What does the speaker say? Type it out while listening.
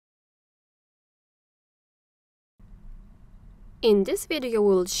In this video,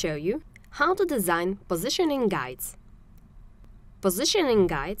 we'll show you how to design positioning guides. Positioning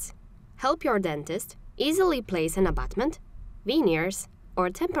guides help your dentist easily place an abutment, veneers, or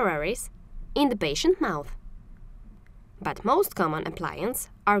temporaries in the patient's mouth. But most common appliances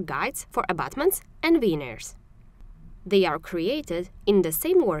are guides for abutments and veneers. They are created in the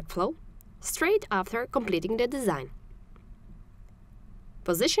same workflow straight after completing the design.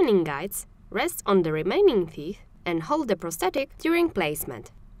 Positioning guides rest on the remaining teeth and hold the prosthetic during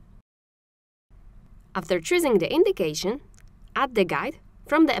placement. After choosing the indication, add the guide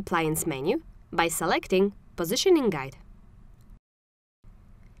from the appliance menu by selecting Positioning Guide.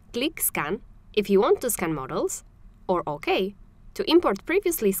 Click Scan if you want to scan models, or OK to import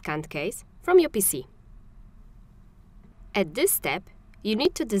previously scanned case from your PC. At this step, you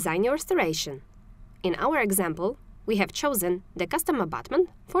need to design your restoration. In our example, we have chosen the custom abutment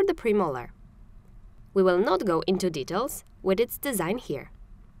for the premolar. We will not go into details with its design here.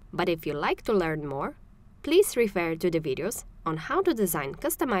 But if you like to learn more, please refer to the videos on how to design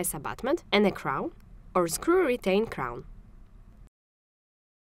customized abutment and a crown or screw-retained crown.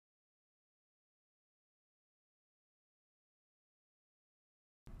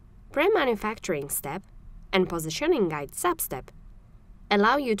 Pre-manufacturing step and positioning guide sub-step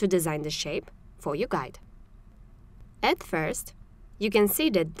allow you to design the shape for your guide. At first, you can see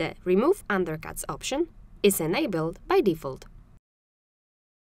that the Remove Undercuts option is enabled by default.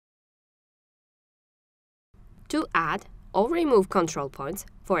 To add or remove control points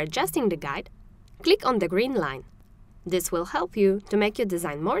for adjusting the guide, click on the green line. This will help you to make your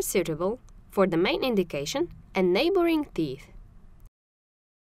design more suitable for the main indication and neighboring teeth.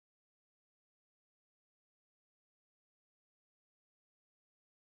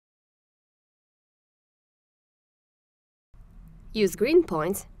 Use green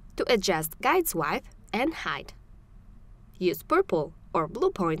points to adjust guide's width and height. Use purple or blue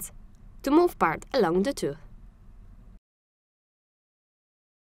points to move part along the tooth.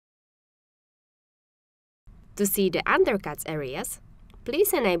 To see the undercuts areas,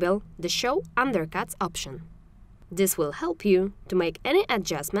 please enable the Show Undercuts option. This will help you to make any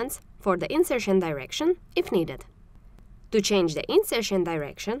adjustments for the insertion direction if needed. To change the insertion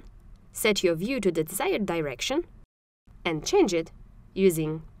direction, set your view to the desired direction and change it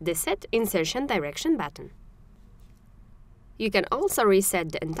using the Set Insertion Direction button. You can also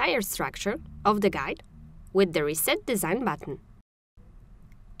reset the entire structure of the guide with the Reset Design button.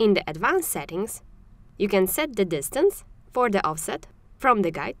 In the Advanced settings, you can set the distance for the offset from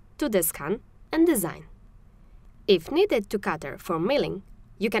the guide to the scan and design. If needed to cutter for milling,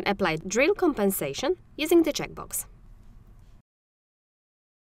 you can apply drill compensation using the checkbox.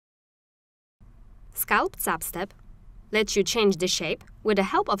 Sculpt sub-step lets you change the shape with the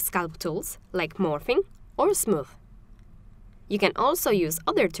help of sculpt tools like morphing or smooth. You can also use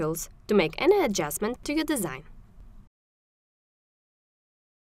other tools to make any adjustment to your design.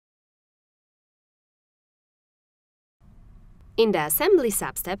 In the assembly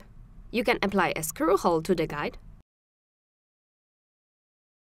sub-step, you can apply a screw hole to the guide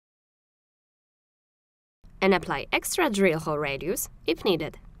and apply extra drill hole radius if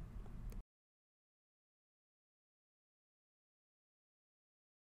needed.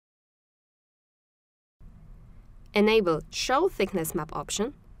 Enable Show Thickness Map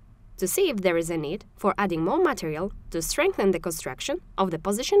option to see if there is a need for adding more material to strengthen the construction of the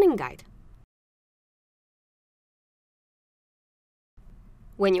positioning guide.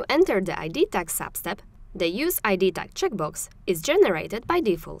 When you enter the ID tag sub-step, the Use ID tag checkbox is generated by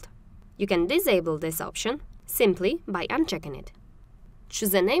default. You can disable this option simply by unchecking it.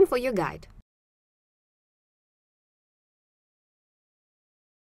 Choose a name for your guide.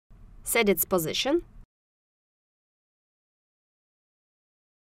 Set its position.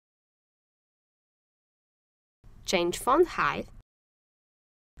 Change font height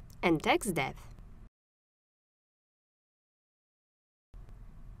and text depth.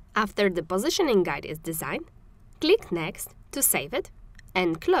 After the positioning guide is designed, click Next to save it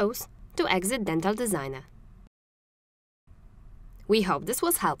and Close to exit Dental Designer. We hope this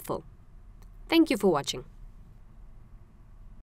was helpful. Thank you for watching.